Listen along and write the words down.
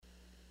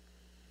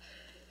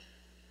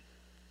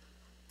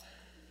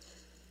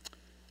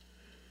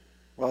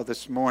Well,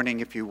 this morning,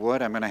 if you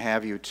would, I'm going to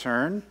have you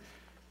turn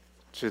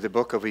to the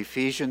book of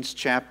Ephesians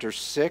chapter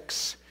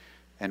 6,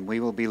 and we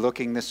will be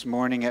looking this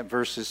morning at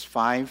verses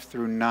 5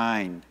 through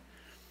 9.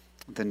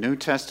 The New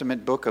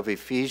Testament book of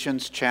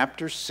Ephesians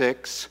chapter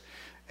 6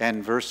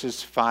 and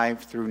verses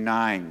 5 through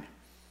 9.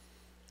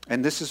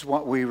 And this is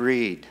what we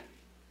read.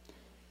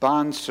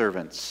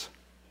 Bondservants,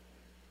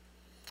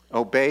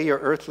 obey your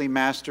earthly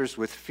masters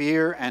with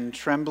fear and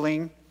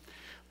trembling,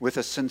 with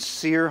a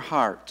sincere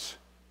heart,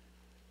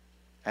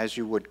 as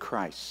you would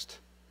Christ.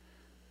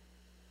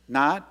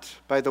 Not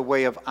by the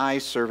way of eye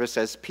service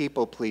as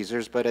people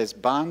pleasers, but as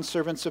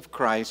bondservants of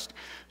Christ,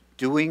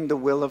 doing the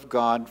will of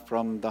God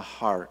from the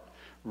heart,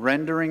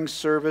 rendering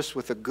service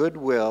with a good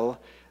will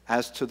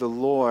as to the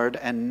Lord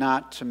and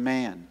not to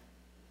man,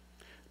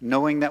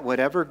 knowing that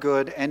whatever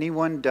good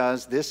anyone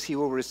does, this he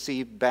will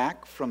receive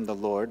back from the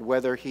Lord,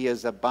 whether he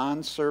is a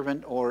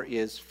bondservant or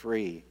is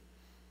free.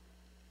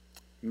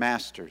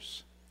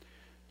 Masters,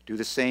 do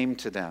the same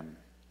to them,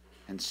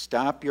 and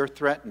stop your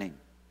threatening,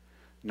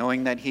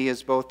 knowing that he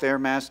is both their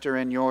master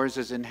and yours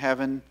is in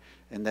heaven,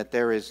 and that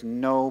there is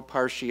no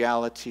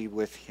partiality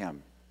with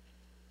him.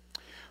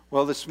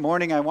 Well, this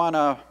morning I want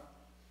to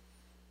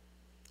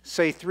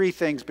say three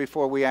things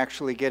before we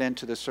actually get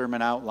into the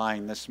sermon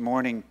outline this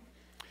morning.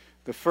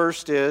 The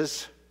first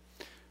is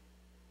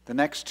the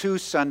next two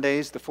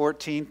Sundays, the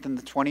 14th and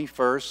the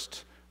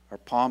 21st, are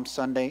Palm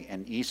Sunday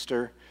and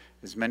Easter.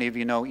 As many of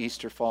you know,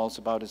 Easter falls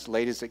about as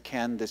late as it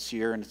can this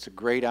year, and it's a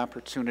great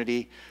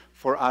opportunity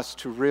for us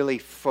to really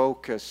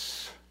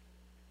focus,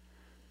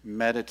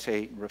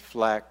 meditate,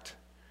 reflect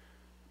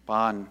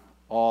upon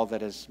all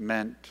that is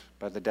meant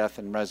by the death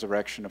and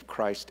resurrection of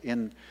Christ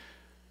in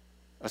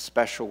a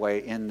special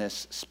way in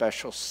this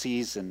special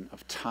season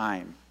of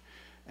time.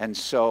 And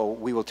so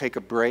we will take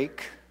a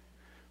break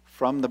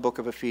from the book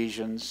of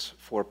Ephesians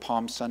for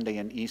Palm Sunday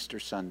and Easter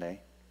Sunday,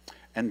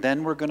 and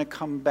then we're going to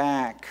come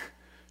back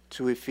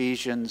to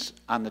Ephesians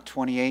on the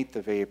 28th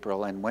of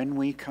April. And when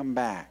we come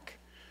back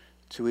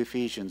to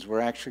Ephesians, we're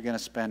actually going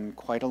to spend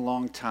quite a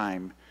long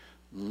time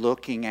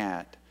looking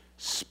at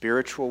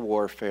spiritual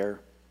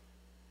warfare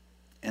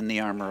and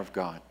the armor of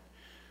God.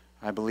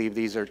 I believe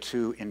these are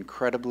two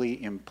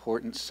incredibly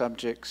important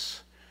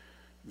subjects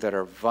that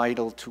are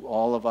vital to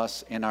all of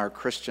us in our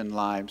Christian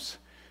lives.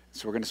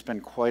 So we're going to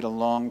spend quite a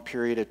long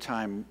period of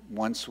time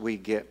once we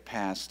get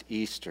past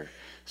Easter.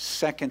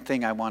 Second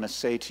thing I want to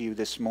say to you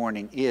this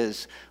morning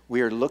is we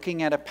are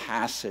looking at a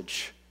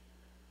passage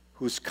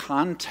whose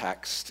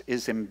context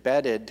is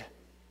embedded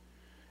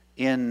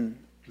in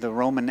the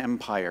Roman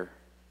Empire,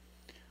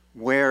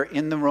 where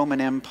in the Roman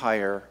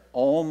Empire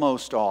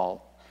almost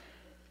all,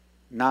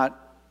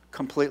 not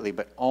completely,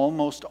 but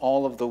almost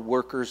all of the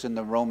workers in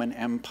the Roman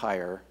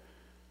Empire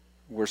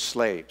were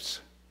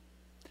slaves.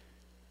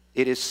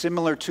 It is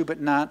similar to,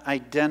 but not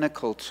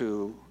identical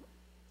to,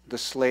 the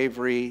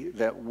slavery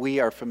that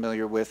we are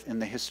familiar with in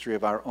the history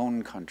of our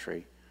own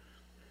country.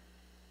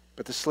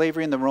 But the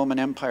slavery in the Roman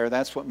Empire,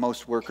 that's what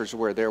most workers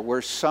were. There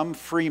were some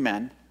free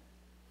men,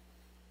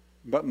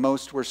 but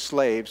most were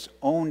slaves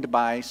owned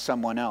by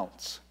someone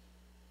else.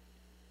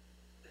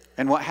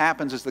 And what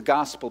happens is the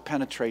gospel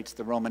penetrates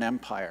the Roman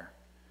Empire,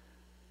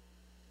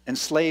 and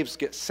slaves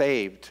get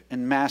saved,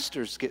 and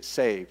masters get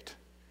saved.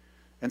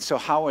 And so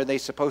how are they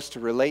supposed to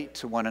relate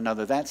to one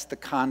another? That's the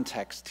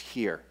context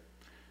here.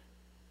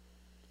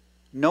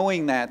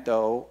 Knowing that,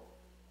 though,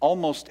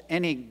 almost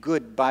any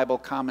good Bible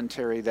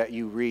commentary that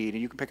you read,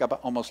 and you can pick up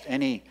almost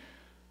any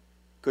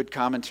good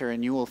commentary,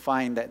 and you will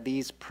find that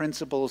these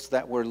principles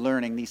that we're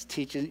learning, these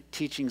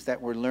teachings that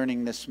we're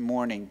learning this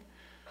morning,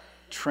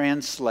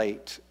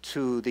 translate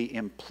to the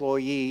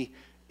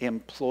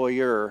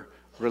employee-employer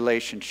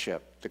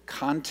relationship. The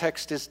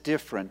context is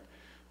different,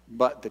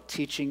 but the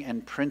teaching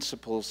and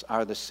principles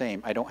are the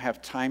same. I don't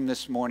have time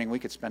this morning. We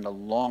could spend a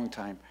long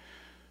time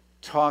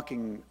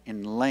talking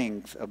in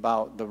length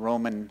about the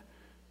Roman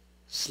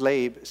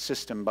slave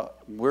system,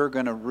 but we're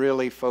going to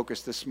really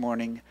focus this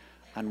morning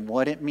on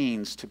what it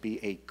means to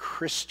be a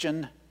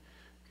Christian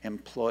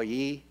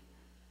employee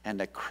and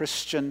a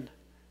Christian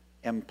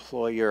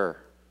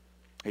employer,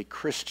 a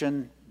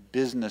Christian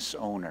business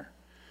owner.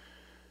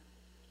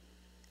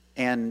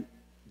 And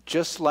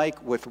just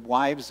like with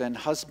wives and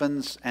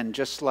husbands, and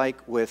just like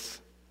with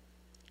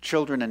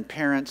children and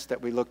parents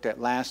that we looked at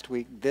last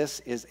week, this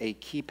is a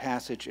key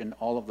passage in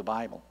all of the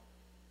Bible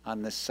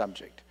on this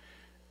subject.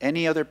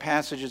 Any other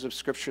passages of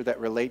Scripture that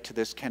relate to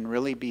this can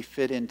really be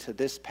fit into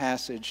this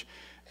passage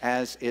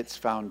as its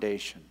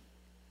foundation.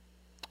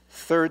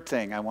 Third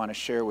thing I want to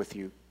share with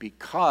you,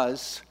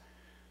 because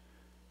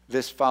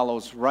this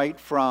follows right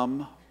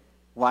from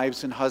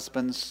wives and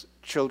husbands,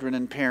 children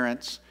and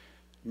parents,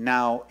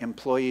 now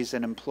employees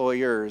and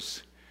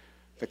employers,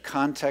 the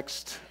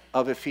context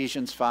of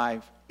Ephesians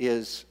 5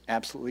 is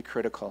absolutely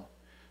critical.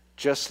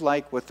 Just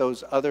like with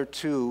those other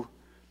two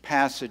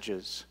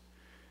passages,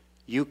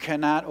 you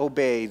cannot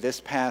obey this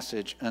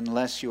passage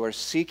unless you are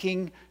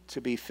seeking to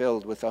be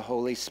filled with the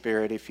Holy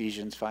Spirit,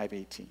 Ephesians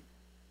 5:18.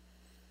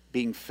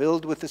 Being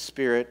filled with the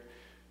Spirit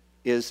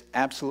is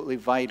absolutely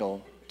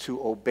vital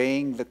to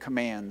obeying the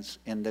commands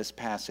in this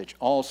passage.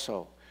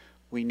 Also,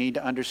 we need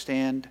to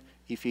understand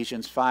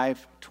Ephesians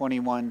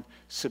 5:21,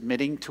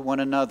 submitting to one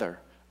another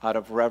out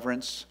of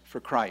reverence for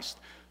Christ.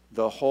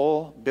 The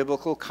whole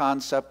biblical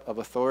concept of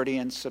authority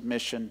and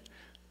submission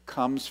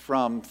comes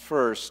from,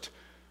 first,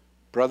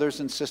 brothers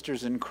and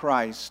sisters in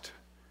Christ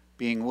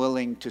being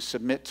willing to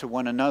submit to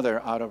one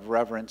another out of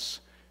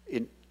reverence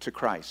to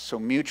Christ. So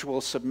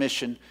mutual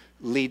submission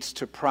leads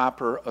to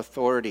proper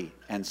authority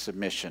and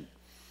submission.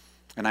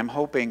 And I'm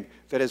hoping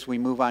that as we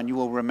move on, you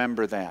will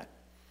remember that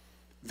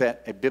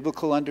a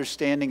biblical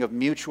understanding of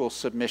mutual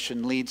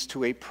submission leads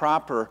to a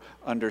proper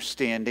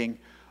understanding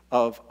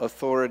of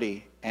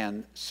authority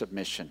and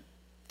submission.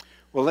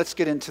 Well, let's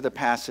get into the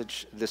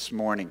passage this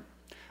morning.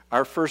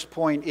 Our first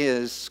point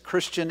is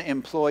Christian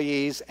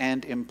employees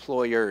and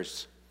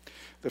employers.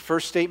 The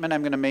first statement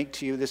I'm going to make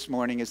to you this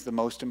morning is the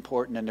most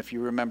important, and if you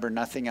remember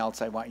nothing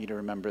else, I want you to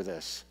remember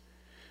this.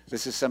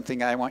 This is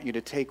something I want you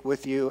to take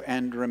with you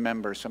and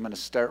remember, so I'm going to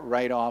start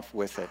right off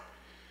with it.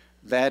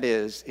 That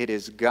is, it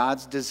is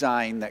God's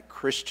design that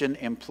Christian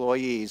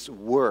employees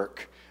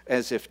work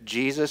as if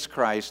Jesus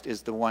Christ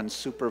is the one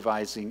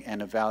supervising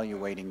and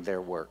evaluating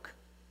their work.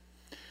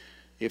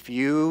 If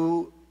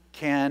you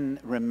can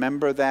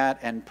remember that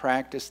and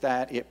practice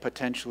that, it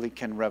potentially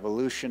can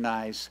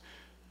revolutionize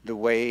the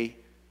way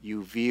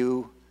you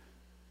view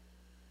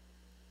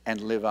and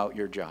live out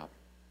your job.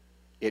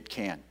 It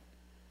can.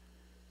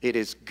 It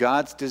is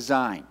God's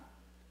design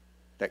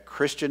that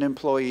Christian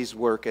employees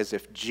work as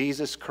if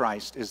Jesus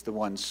Christ is the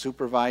one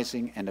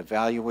supervising and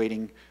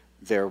evaluating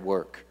their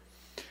work.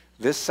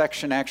 This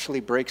section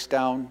actually breaks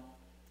down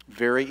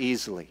very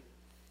easily.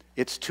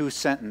 It's 2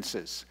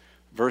 sentences.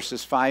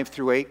 Verses 5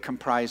 through 8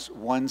 comprise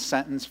one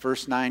sentence.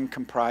 Verse 9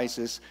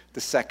 comprises the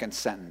second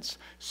sentence.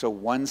 So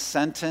 1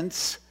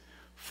 sentence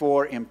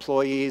for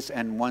employees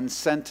and 1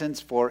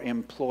 sentence for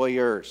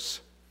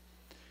employers.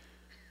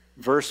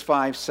 Verse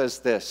 5 says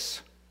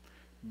this: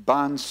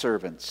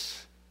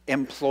 bondservants,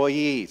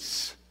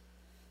 employees,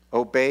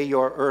 obey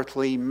your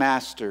earthly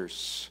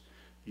masters,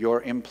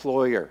 your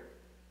employer,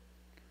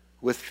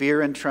 with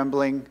fear and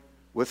trembling,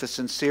 with a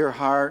sincere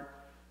heart,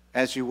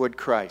 as you would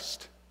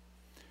Christ.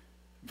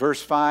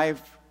 Verse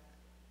 5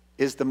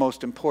 is the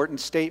most important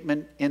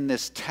statement in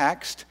this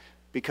text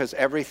because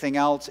everything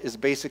else is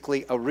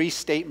basically a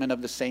restatement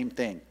of the same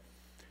thing.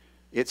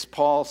 It's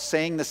Paul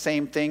saying the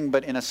same thing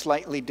but in a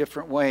slightly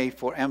different way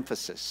for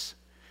emphasis.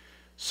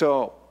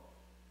 So,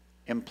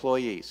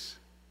 employees,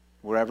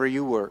 wherever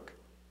you work,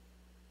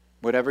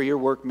 whatever your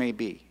work may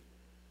be,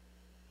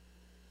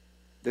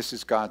 this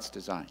is God's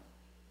design,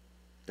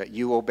 that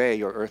you obey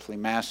your earthly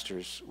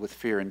masters with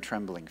fear and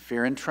trembling.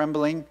 Fear and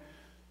trembling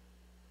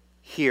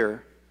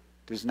here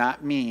does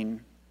not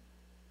mean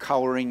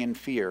cowering in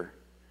fear.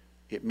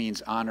 It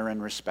means honor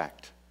and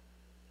respect.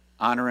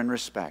 Honor and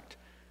respect.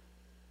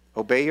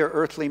 Obey your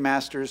earthly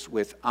masters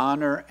with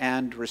honor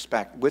and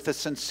respect, with a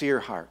sincere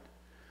heart,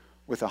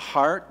 with a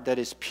heart that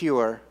is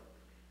pure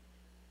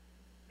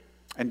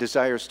and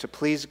desires to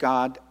please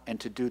God and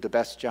to do the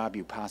best job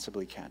you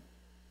possibly can.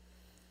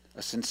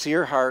 A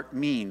sincere heart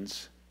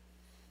means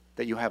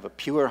that you have a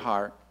pure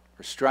heart,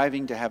 or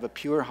striving to have a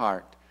pure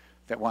heart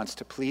that wants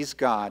to please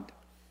God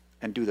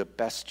and do the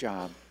best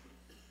job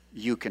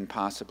you can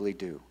possibly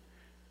do,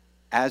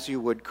 as you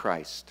would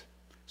Christ.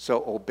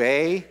 So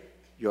obey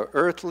your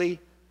earthly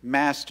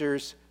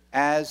masters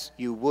as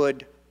you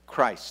would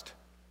Christ.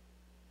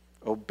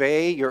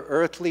 Obey your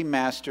earthly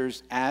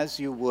masters as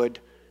you would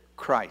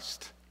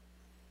Christ.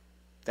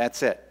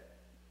 That's it.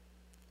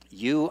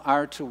 You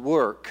are to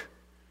work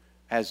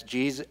as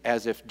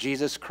if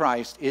Jesus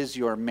Christ is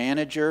your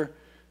manager,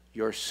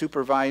 your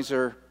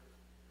supervisor,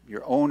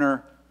 your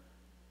owner,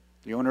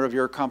 the owner of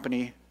your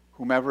company,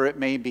 whomever it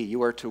may be.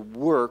 You are to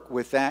work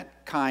with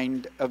that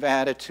kind of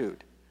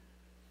attitude.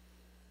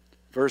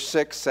 Verse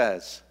 6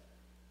 says,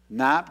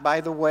 not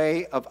by the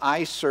way of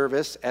eye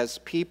service as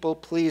people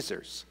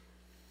pleasers,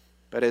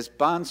 but as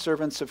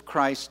bondservants of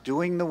Christ,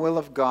 doing the will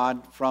of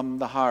God from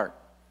the heart.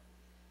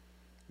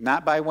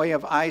 Not by way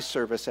of eye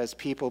service as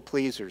people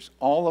pleasers.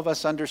 All of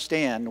us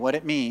understand what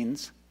it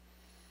means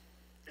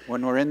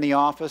when we're in the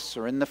office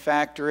or in the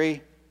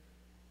factory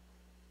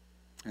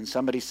and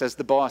somebody says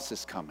the boss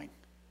is coming.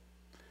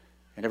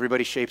 And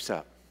everybody shapes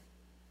up.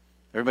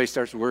 Everybody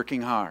starts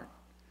working hard.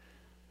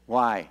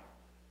 Why?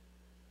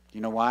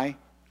 You know why?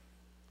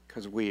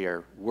 Because we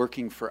are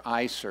working for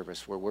eye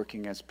service. We're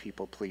working as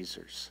people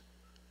pleasers.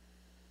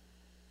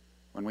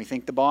 When we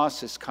think the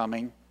boss is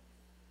coming,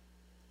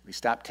 we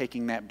stop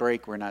taking that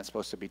break we're not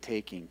supposed to be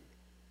taking.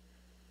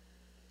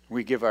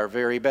 We give our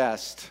very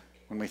best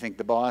when we think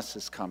the boss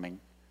is coming.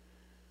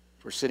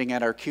 If we're sitting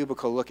at our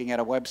cubicle looking at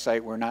a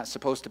website we're not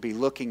supposed to be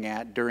looking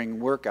at during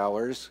work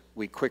hours,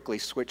 we quickly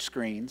switch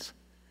screens.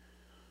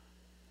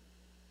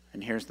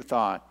 And here's the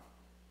thought.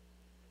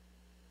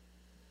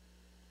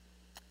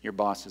 Your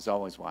boss is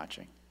always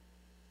watching.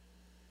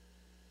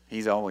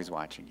 He's always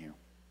watching you.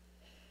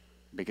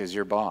 Because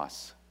your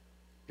boss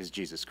is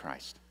Jesus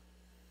Christ.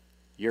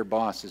 Your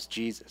boss is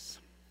Jesus.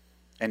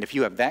 And if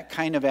you have that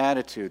kind of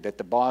attitude that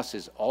the boss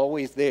is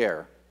always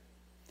there,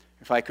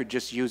 if I could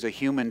just use a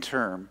human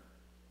term,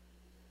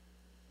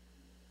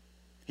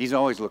 he's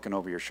always looking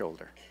over your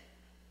shoulder.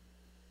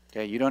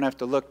 Okay, you don't have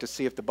to look to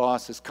see if the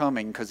boss is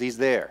coming because he's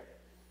there.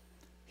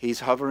 He's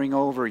hovering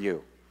over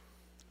you.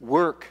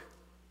 Work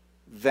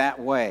that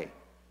way.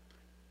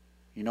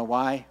 You know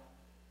why?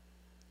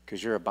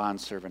 Because you're a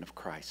bondservant of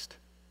Christ.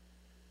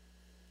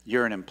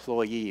 You're an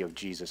employee of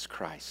Jesus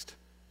Christ.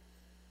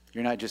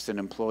 You're not just an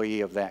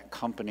employee of that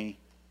company.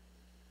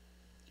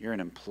 You're an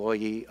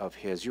employee of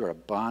His. You're a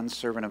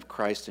bondservant of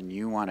Christ, and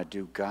you want to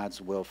do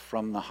God's will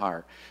from the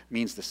heart. It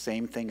means the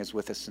same thing as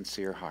with a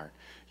sincere heart.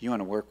 You want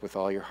to work with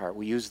all your heart.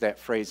 We use that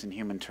phrase in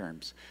human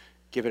terms.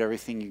 Give it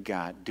everything you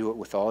got. Do it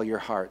with all your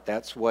heart.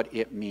 That's what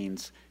it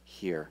means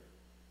here.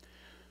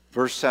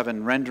 Verse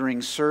 7,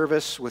 rendering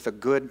service with a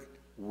good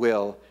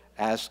will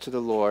as to the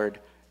Lord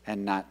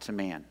and not to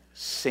man.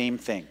 Same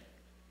thing.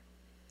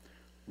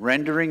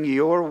 Rendering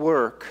your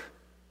work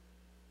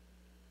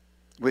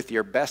with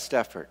your best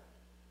effort,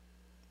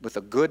 with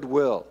a good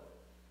will,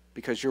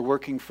 because you're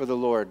working for the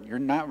Lord. You're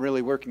not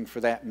really working for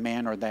that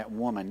man or that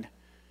woman.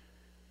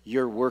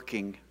 You're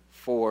working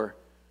for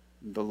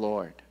the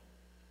Lord.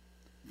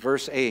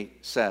 Verse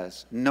 8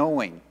 says,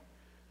 knowing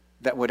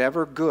that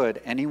whatever good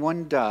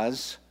anyone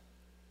does,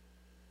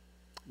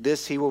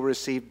 this he will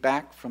receive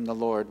back from the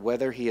Lord,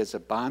 whether he is a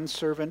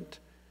bondservant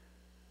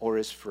or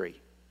is free.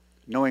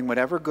 Knowing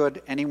whatever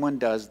good anyone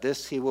does,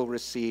 this he will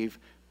receive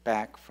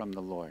back from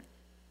the Lord.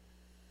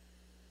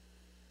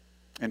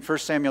 In 1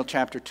 Samuel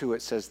chapter 2,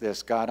 it says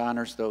this, God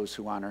honors those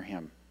who honor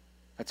Him.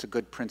 That's a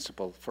good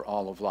principle for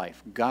all of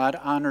life. God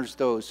honors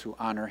those who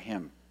honor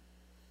Him.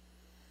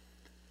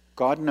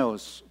 God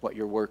knows what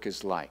your work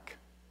is like.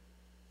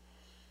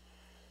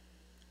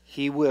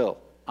 He will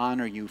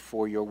honor you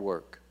for your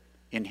work.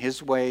 In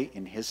His way,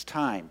 in His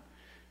time,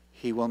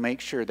 He will make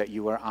sure that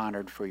you are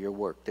honored for your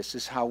work. This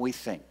is how we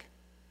think.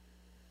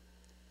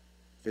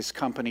 This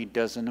company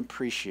doesn't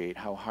appreciate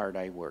how hard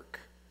I work.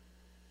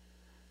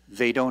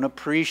 They don't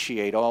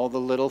appreciate all the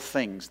little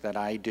things that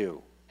I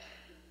do.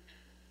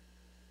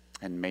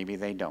 And maybe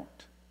they don't.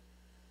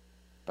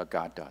 But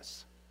God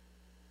does.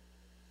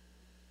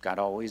 God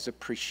always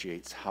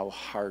appreciates how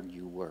hard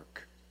you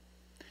work.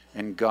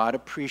 And God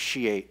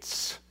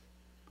appreciates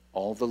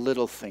all the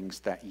little things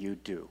that you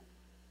do.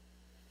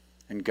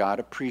 And God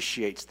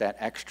appreciates that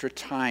extra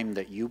time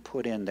that you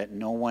put in that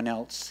no one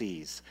else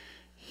sees.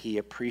 He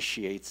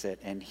appreciates it,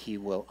 and He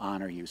will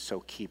honor you.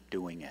 So keep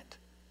doing it.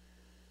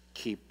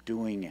 Keep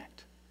doing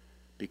it,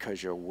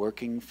 because you're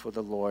working for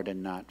the Lord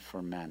and not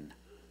for men.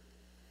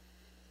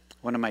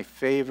 One of my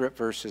favorite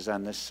verses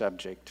on this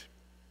subject,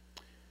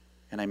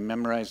 and I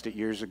memorized it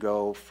years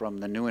ago from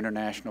the New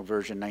International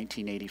Version,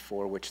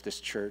 1984, which this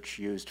church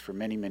used for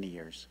many, many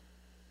years.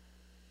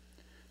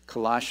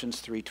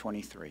 Colossians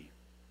 3:23.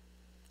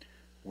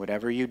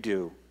 Whatever you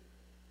do,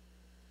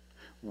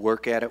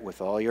 work at it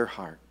with all your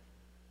heart,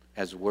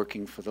 as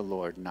working for the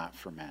Lord, not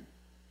for men.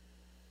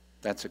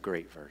 That's a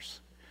great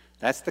verse.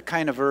 That's the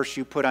kind of verse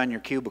you put on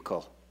your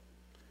cubicle.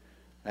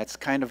 That's the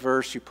kind of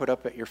verse you put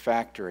up at your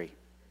factory.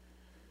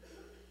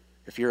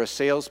 If you're a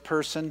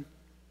salesperson,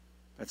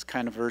 that's the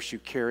kind of verse you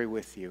carry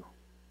with you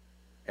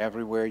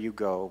everywhere you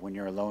go, when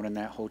you're alone in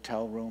that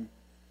hotel room,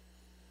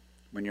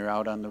 when you're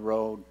out on the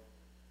road,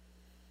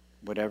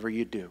 whatever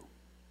you do.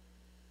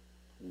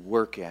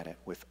 Work at it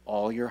with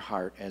all your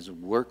heart as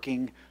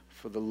working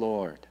for the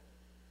Lord,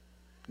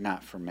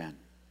 not for men.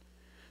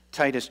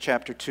 Titus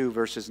chapter 2,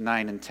 verses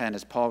 9 and 10,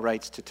 as Paul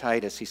writes to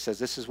Titus, he says,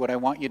 this is what I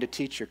want you to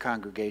teach your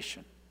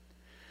congregation.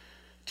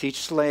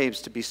 Teach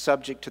slaves to be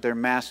subject to their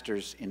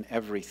masters in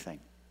everything,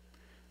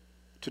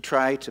 to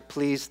try to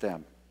please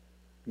them,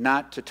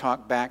 not to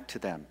talk back to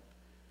them,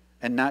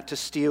 and not to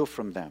steal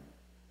from them,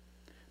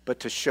 but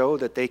to show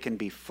that they can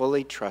be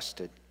fully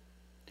trusted,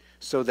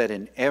 so that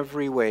in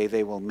every way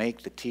they will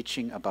make the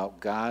teaching about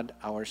God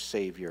our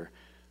Savior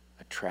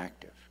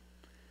attractive.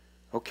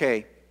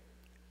 Okay.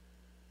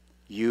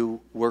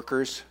 You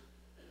workers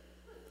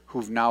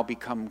who've now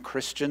become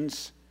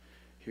Christians,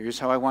 here's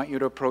how I want you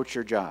to approach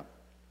your job.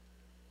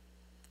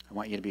 I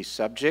want you to be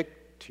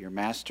subject to your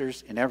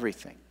masters in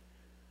everything.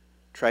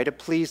 Try to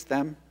please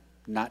them,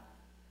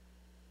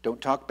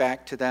 don't talk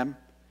back to them,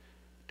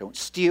 don't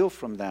steal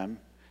from them,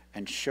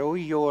 and show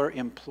your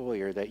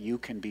employer that you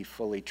can be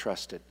fully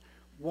trusted.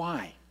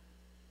 Why?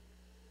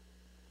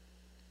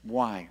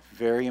 Why?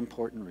 Very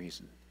important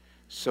reason.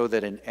 So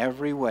that in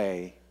every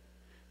way,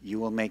 you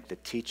will make the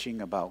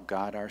teaching about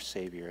God our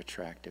Savior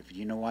attractive.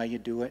 You know why you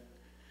do it?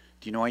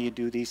 Do you know why you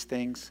do these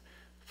things?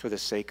 For the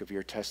sake of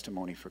your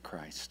testimony for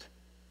Christ.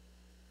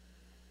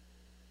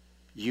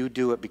 You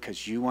do it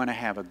because you want to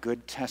have a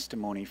good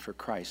testimony for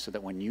Christ, so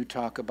that when you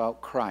talk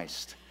about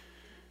Christ,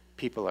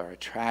 people are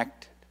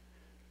attracted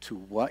to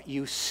what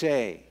you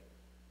say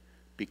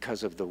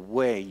because of the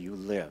way you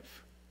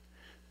live.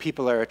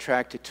 People are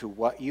attracted to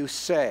what you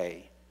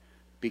say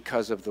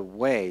because of the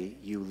way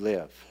you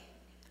live.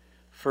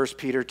 1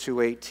 Peter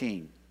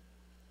 2:18.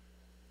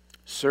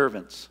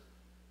 Servants,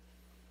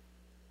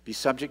 Be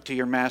subject to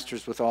your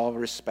masters with all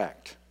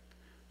respect,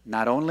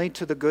 not only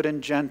to the good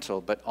and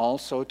gentle, but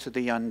also to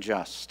the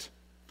unjust.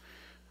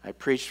 I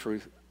preached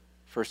through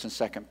 1st and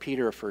 2nd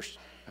Peter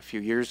a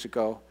few years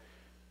ago.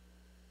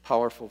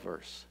 Powerful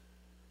verse.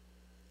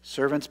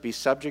 Servants, be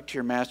subject to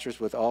your masters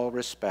with all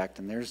respect.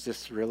 And there's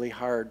this really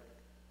hard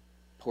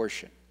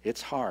portion.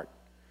 It's hard.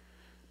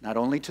 Not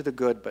only to the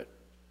good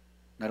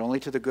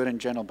and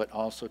gentle, but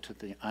also to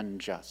the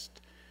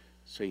unjust.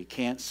 So you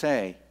can't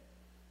say,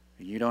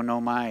 you don't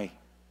know my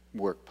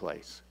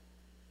workplace.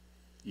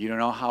 You don't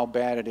know how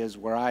bad it is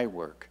where I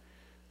work.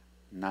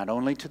 Not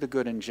only to the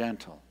good and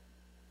gentle,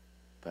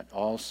 but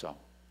also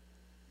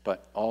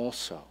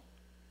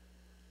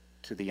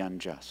to the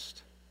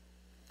unjust.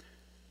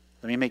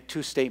 Let me make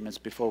two statements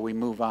before we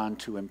move on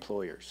to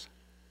employers.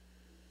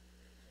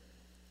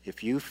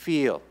 If you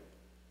feel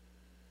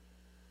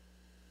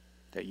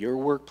that your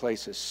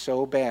workplace is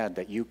so bad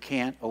that you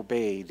can't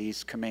obey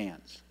these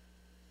commands,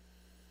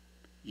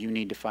 you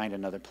need to find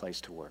another place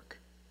to work.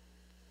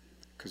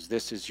 Because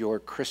this is your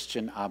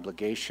Christian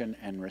obligation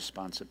and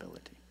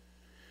responsibility.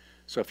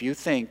 So if you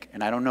think,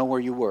 and I don't know where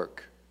you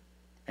work,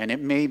 and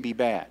it may be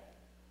bad,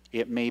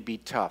 it may be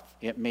tough,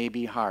 it may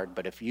be hard,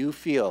 but if you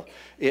feel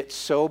it's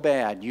so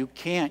bad you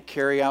can't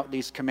carry out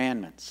these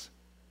commandments,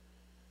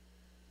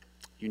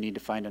 you need to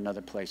find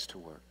another place to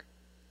work.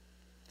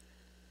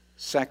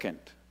 Second,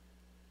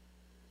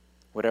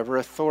 whatever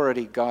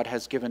authority God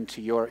has given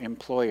to your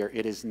employer,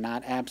 it is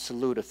not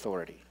absolute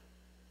authority.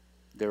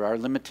 There are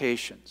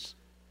limitations.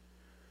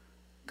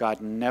 God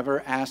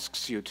never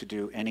asks you to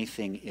do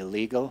anything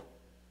illegal,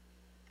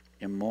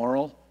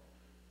 immoral,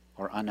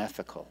 or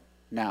unethical.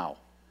 Now,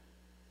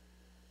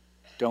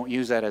 don't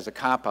use that as a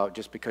cop-out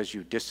just because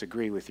you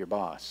disagree with your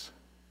boss.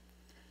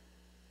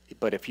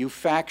 But if you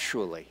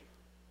factually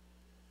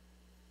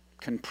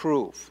can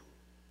prove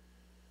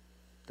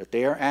that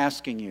they are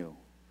asking you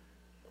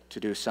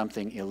to do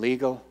something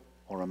illegal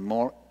or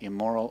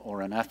immoral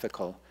or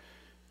unethical,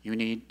 you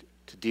need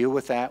to deal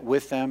with that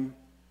with them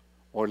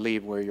or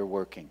leave where you're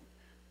working.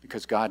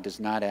 Because God does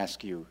not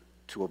ask you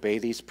to obey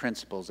these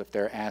principles if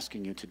they're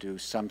asking you to do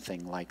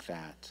something like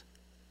that.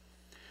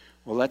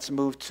 Well, let's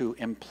move to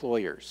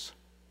employers,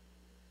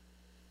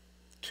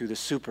 to the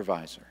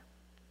supervisor,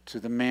 to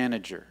the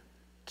manager,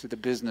 to the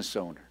business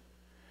owner.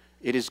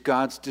 It is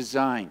God's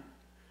design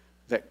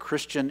that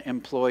Christian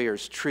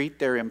employers treat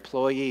their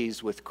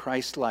employees with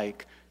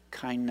Christ-like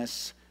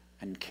kindness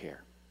and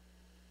care.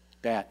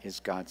 That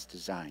is God's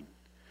design.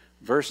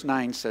 Verse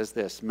 9 says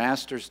this,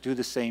 masters, do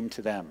the same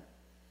to them.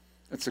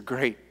 That's a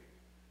great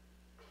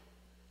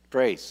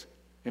phrase.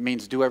 It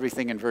means do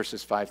everything in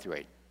verses 5 through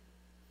 8.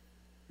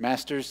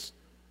 Masters,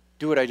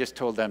 do what I just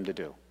told them to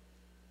do.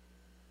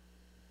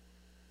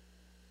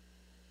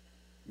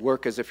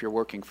 Work as if you're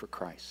working for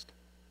Christ.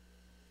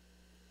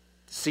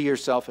 See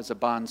yourself as a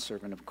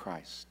bondservant of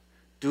Christ.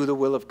 Do the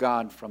will of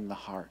God from the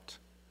heart.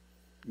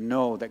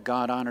 Know that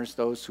God honors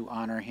those who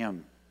honor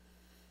him.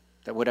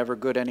 That whatever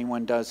good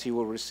anyone does, he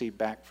will receive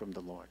back from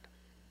the Lord.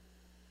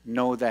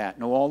 Know that.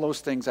 Know all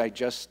those things I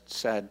just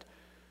said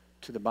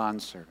to the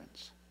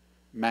bondservants.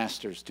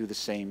 Masters, do the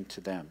same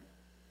to them.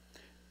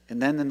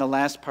 And then in the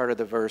last part of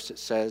the verse it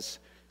says,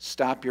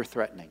 stop your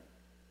threatening,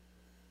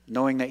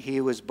 knowing that he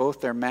who is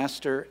both their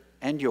master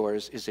and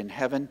yours is in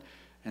heaven,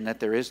 and that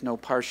there is no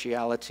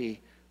partiality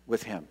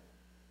with him.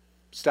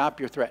 Stop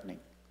your threatening.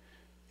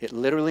 It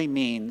literally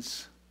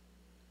means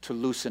to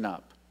loosen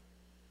up.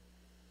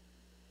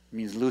 It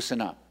means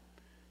loosen up.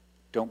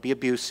 Don't be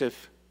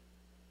abusive.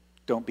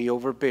 Don't be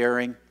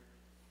overbearing.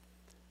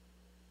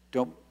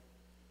 Don't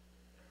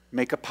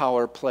make a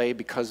power play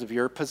because of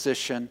your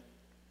position.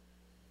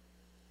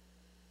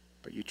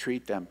 But you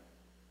treat them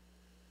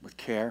with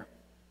care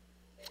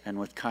and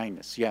with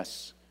kindness.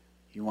 Yes,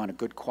 you want a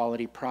good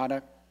quality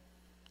product.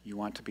 You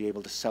want to be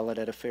able to sell it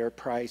at a fair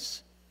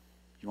price.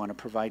 You want to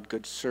provide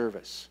good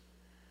service.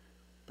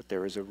 But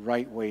there is a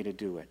right way to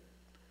do it.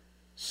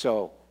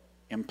 So,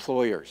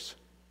 employers,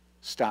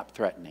 stop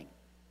threatening.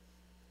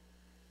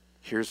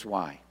 Here's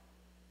why.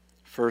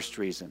 First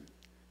reason,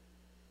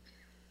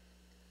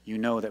 you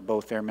know that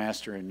both their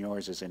master and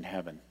yours is in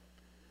heaven.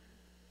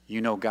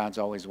 You know God's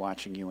always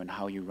watching you and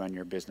how you run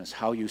your business,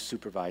 how you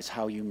supervise,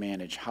 how you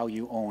manage, how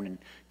you own and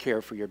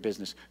care for your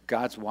business.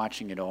 God's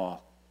watching it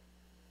all.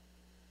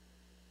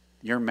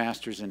 Your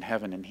master's in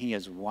heaven and he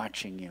is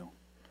watching you.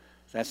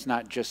 That's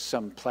not just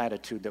some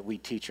platitude that we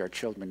teach our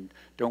children.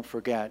 Don't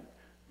forget,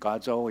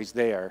 God's always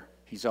there.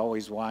 He's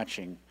always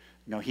watching.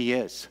 No, he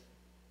is.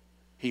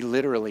 He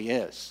literally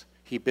is.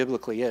 He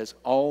biblically is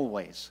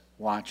always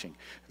watching.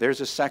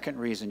 There's a second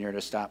reason you're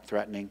to stop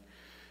threatening.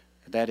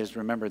 That is,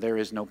 remember, there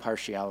is no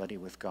partiality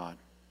with God.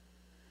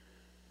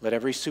 Let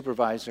every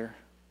supervisor,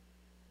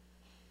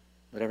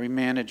 let every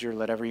manager,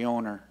 let every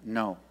owner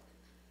know.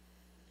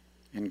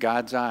 In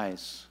God's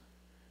eyes,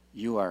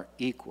 you are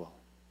equal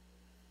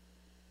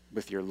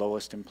with your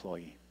lowest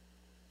employee.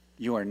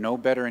 You are no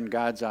better in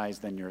God's eyes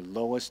than your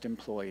lowest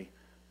employee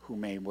who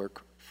may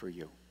work for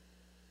you.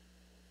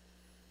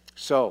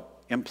 So,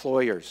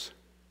 employers,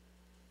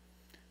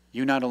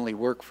 You not only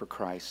work for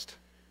Christ,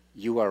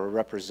 you are a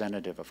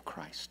representative of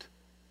Christ.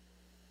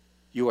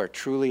 You are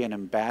truly an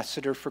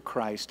ambassador for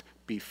Christ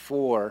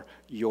before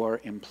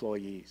your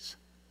employees.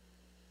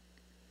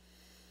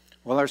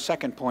 Well, our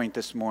second point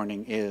this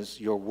morning is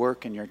your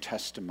work and your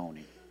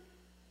testimony.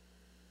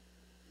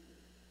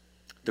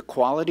 The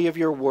quality of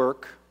your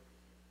work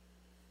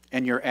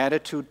and your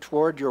attitude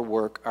toward your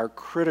work are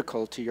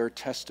critical to your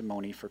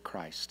testimony for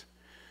Christ.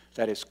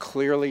 That is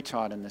clearly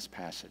taught in this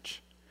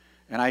passage.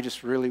 And I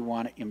just really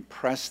want to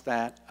impress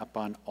that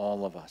upon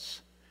all of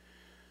us.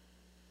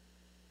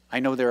 I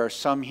know there are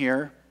some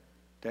here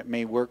that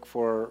may work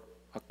for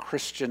a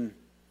Christian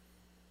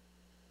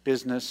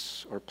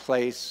business or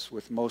place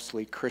with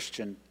mostly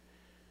Christian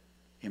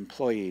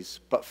employees.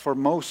 But for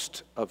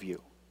most of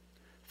you,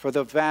 for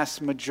the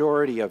vast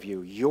majority of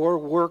you, your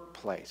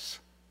workplace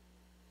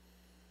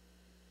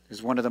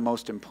is one of the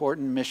most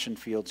important mission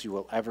fields you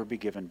will ever be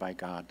given by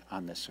God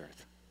on this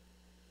earth.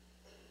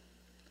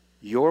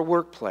 Your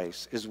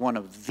workplace is one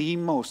of the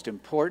most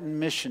important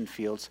mission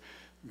fields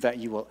that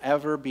you will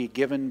ever be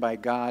given by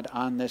God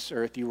on this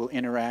earth. You will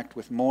interact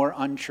with more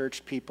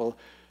unchurched people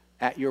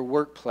at your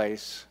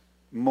workplace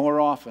more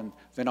often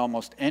than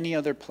almost any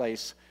other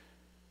place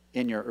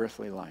in your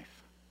earthly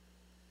life.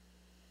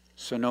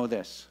 So know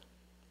this: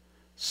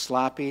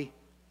 sloppy,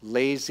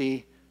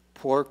 lazy,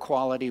 poor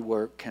quality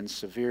work can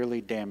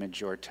severely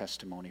damage your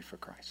testimony for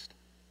Christ.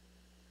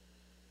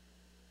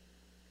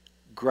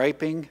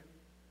 Griping,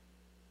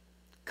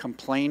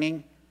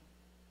 complaining,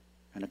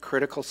 and a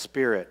critical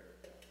spirit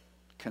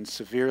can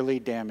severely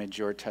damage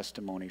your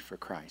testimony for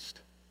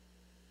Christ.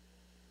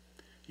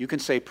 You can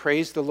say,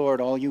 praise the Lord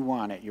all you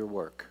want at your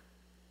work.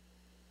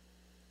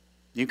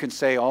 You can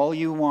say all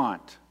you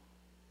want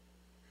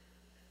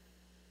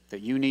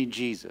that you need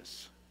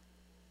Jesus.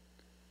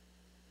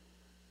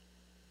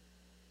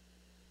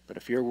 But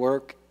if your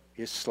work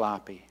is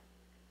sloppy,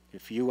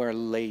 if you are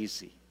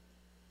lazy,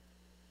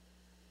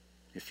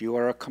 if you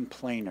are a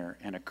complainer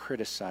and a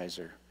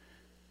criticizer,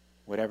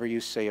 whatever you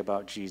say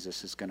about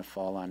Jesus is going to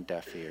fall on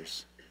deaf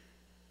ears.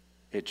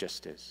 It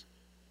just is.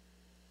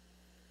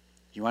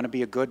 You want to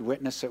be a good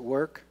witness at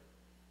work?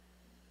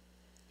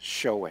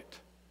 Show it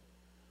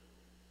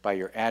by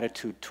your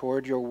attitude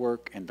toward your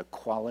work and the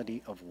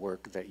quality of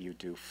work that you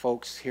do.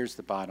 Folks, here's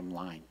the bottom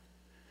line.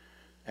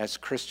 As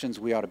Christians,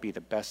 we ought to be the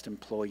best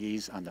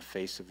employees on the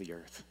face of the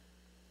earth.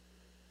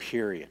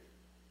 Period.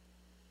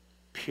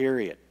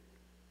 Period.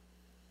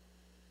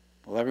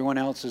 While everyone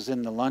else is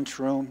in the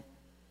lunchroom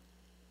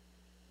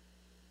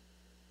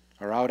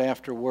or out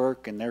after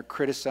work and they're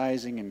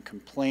criticizing and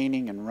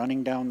complaining and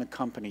running down the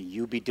company,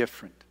 you be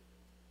different.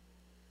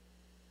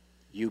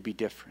 You be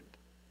different.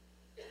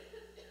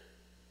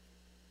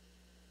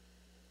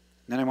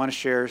 Then I want to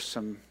share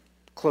some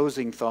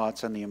closing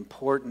thoughts on the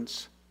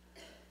importance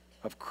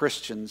of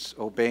Christians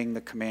obeying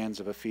the commands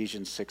of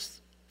Ephesians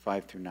 6,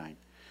 5 through 9.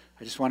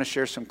 I just want to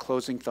share some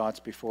closing thoughts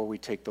before we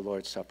take the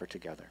Lord's Supper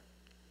together.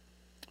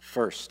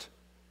 First,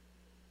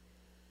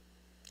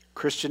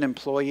 Christian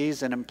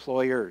employees and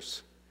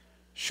employers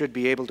should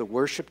be able to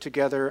worship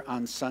together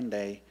on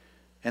Sunday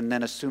and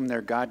then assume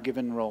their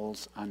God-given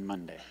roles on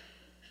Monday.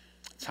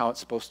 That's how it's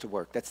supposed to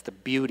work. That's the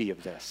beauty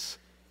of this.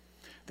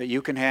 That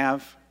you can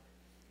have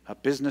a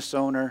business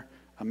owner,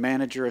 a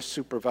manager, a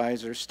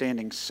supervisor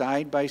standing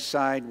side by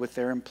side with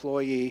their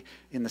employee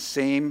in the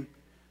same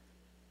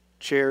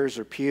chairs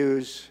or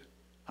pews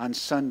on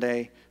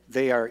Sunday.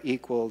 They are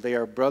equal. They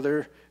are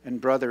brother and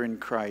brother in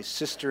Christ,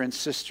 sister and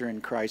sister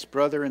in Christ,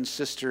 brother and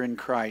sister in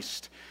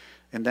Christ.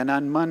 And then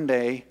on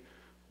Monday,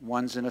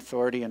 one's in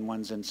authority and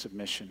one's in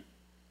submission.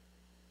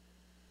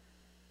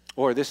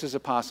 Or this is a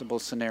possible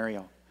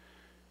scenario.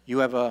 You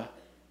have a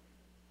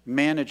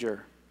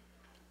manager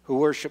who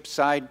worships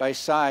side by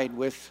side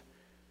with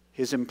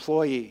his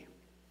employee,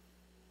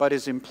 but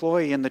his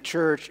employee in the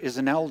church is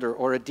an elder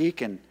or a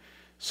deacon.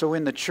 So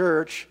in the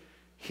church,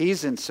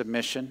 he's in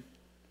submission.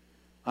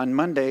 On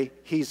Monday,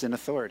 he's in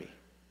authority.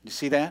 You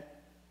see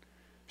that?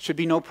 Should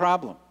be no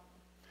problem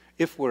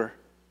if we're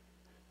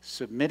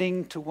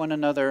submitting to one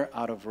another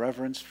out of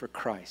reverence for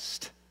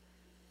Christ.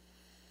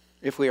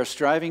 If we are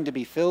striving to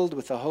be filled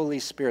with the Holy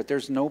Spirit,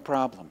 there's no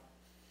problem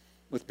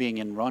with being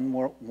in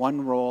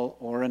one role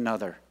or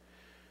another.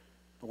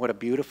 But what a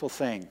beautiful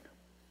thing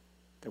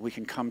that we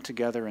can come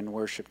together and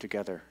worship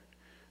together.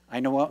 I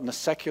know out in the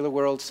secular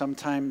world,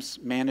 sometimes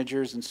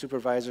managers and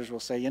supervisors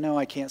will say,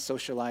 I can't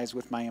socialize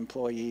with my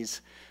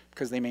employees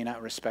because they may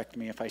not respect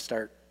me if I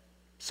start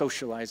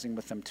socializing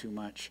with them too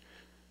much.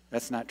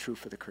 That's not true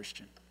for the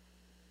Christian.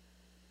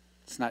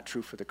 It's not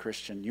true for the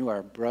Christian. You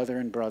are brother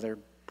and brother,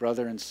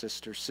 brother and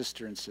sister,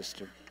 sister and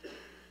sister.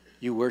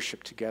 You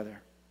worship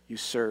together. You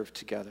serve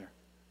together.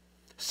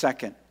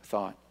 Second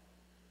thought.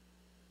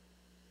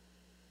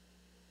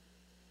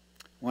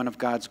 One of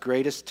God's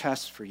greatest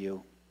tests for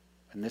you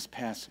in this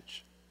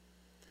passage,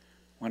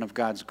 one of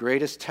God's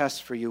greatest tests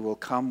for you will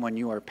come when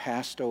you are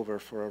passed over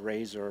for a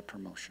raise or a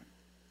promotion.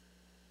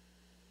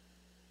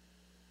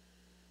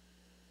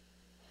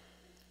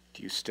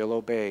 Do you still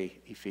obey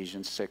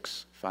Ephesians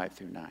 6, 5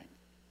 through 9?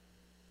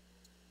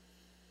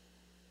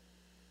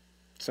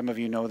 Some of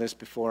you know this.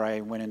 Before I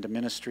went into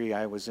ministry,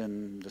 I was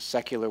in the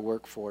secular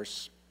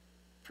workforce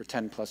for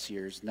 10 plus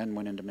years, and then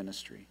went into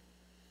ministry.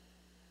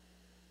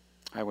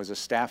 I was a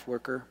staff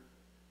worker.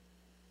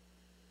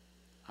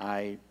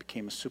 I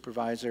became a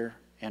supervisor,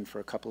 and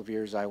for a couple of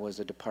years I was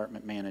a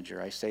department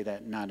manager. I say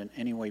that not in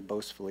any way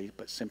boastfully,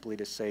 but simply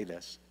to say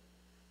this.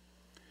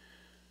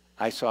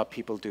 I saw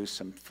people do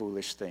some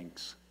foolish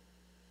things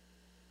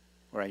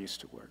where I used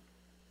to work.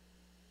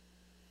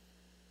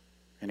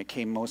 And it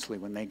came mostly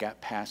when they got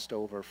passed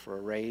over for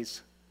a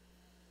raise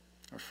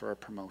or for a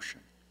promotion.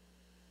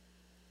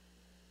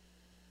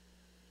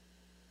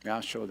 Yeah,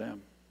 I'll show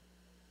them.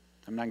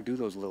 I'm not going to do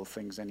those little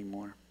things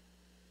anymore.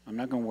 I'm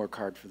not going to work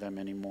hard for them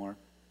anymore.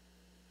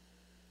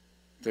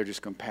 They're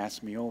just going to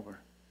pass me over.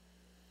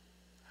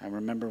 I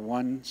remember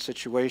one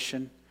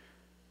situation,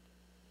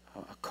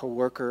 a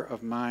co-worker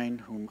of mine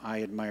whom I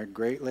admired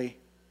greatly.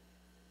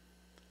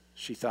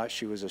 She thought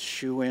she was a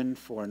shoo-in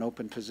for an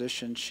open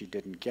position. She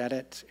didn't get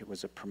it. It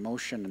was a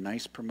promotion, a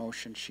nice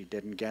promotion. She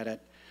didn't get it.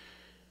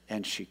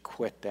 And she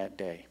quit that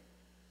day.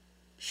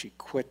 She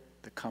quit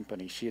the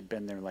company. She had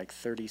been there like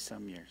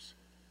 30-some years.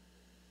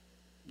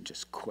 And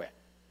just quit.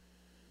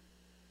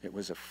 It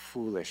was a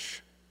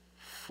foolish,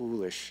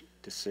 foolish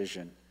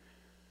decision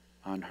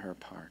on her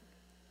part.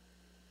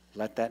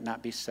 Let that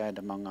not be said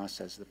among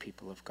us as the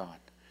people of God.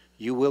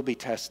 You will be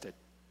tested.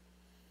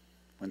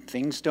 When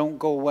things don't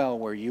go well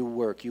where you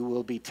work, you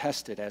will be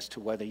tested as to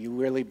whether you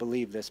really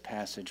believe this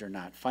passage or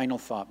not. Final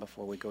thought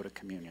before we go to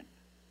communion.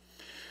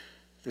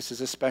 This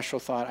is a special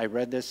thought. I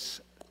read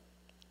this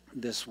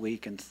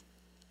week, and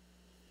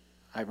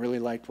I really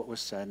liked what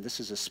was said. This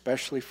is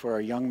especially for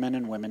our young men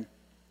and women.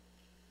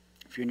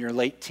 If you're in your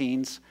late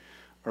teens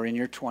or in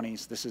your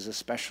 20s, this is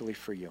especially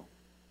for you.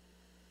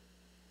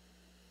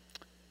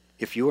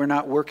 If you are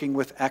not working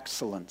with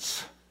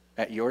excellence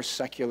at your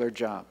secular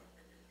job,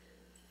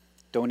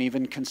 don't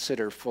even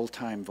consider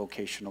full-time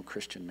vocational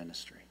Christian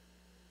ministry.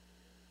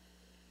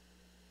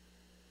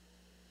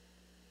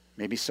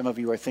 Maybe some of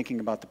you are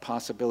thinking about the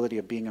possibility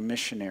of being a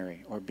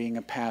missionary or being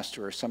a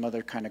pastor or some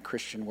other kind of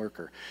Christian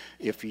worker.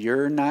 If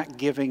you're not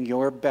giving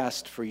your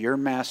best for your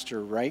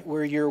master right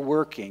where you're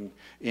working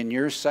in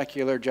your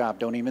secular job,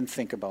 don't even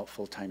think about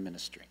full-time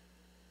ministry.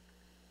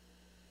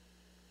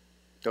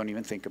 Don't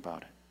even think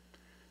about it.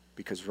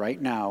 Because right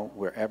now,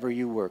 wherever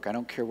you work, I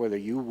don't care whether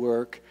you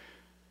work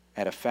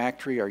at a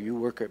factory or you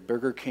work at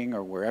Burger King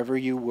or wherever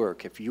you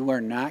work, if you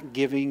are not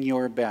giving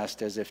your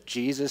best as if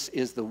Jesus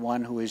is the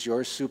one who is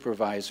your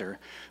supervisor,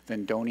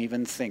 then don't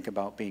even think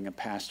about being a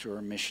pastor or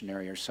a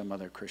missionary or some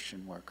other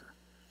Christian worker.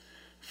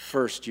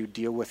 First, you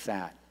deal with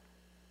that.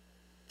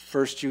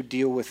 First, you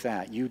deal with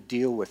that. You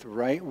deal with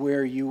right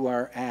where you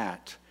are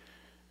at,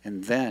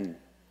 and then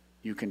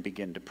you can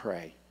begin to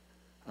pray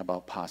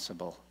about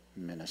possible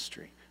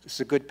ministry. This is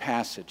a good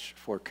passage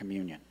for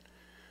communion.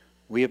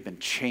 We have been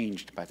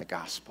changed by the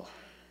gospel.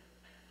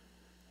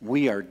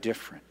 We are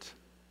different.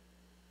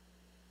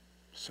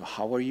 So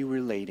how are you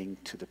relating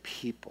to the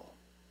people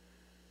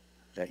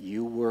that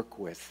you work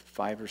with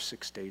 5 or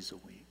 6 days a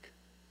week?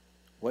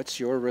 What's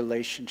your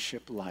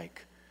relationship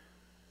like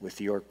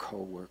with your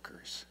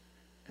co-workers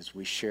as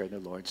we share the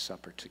Lord's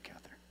Supper together?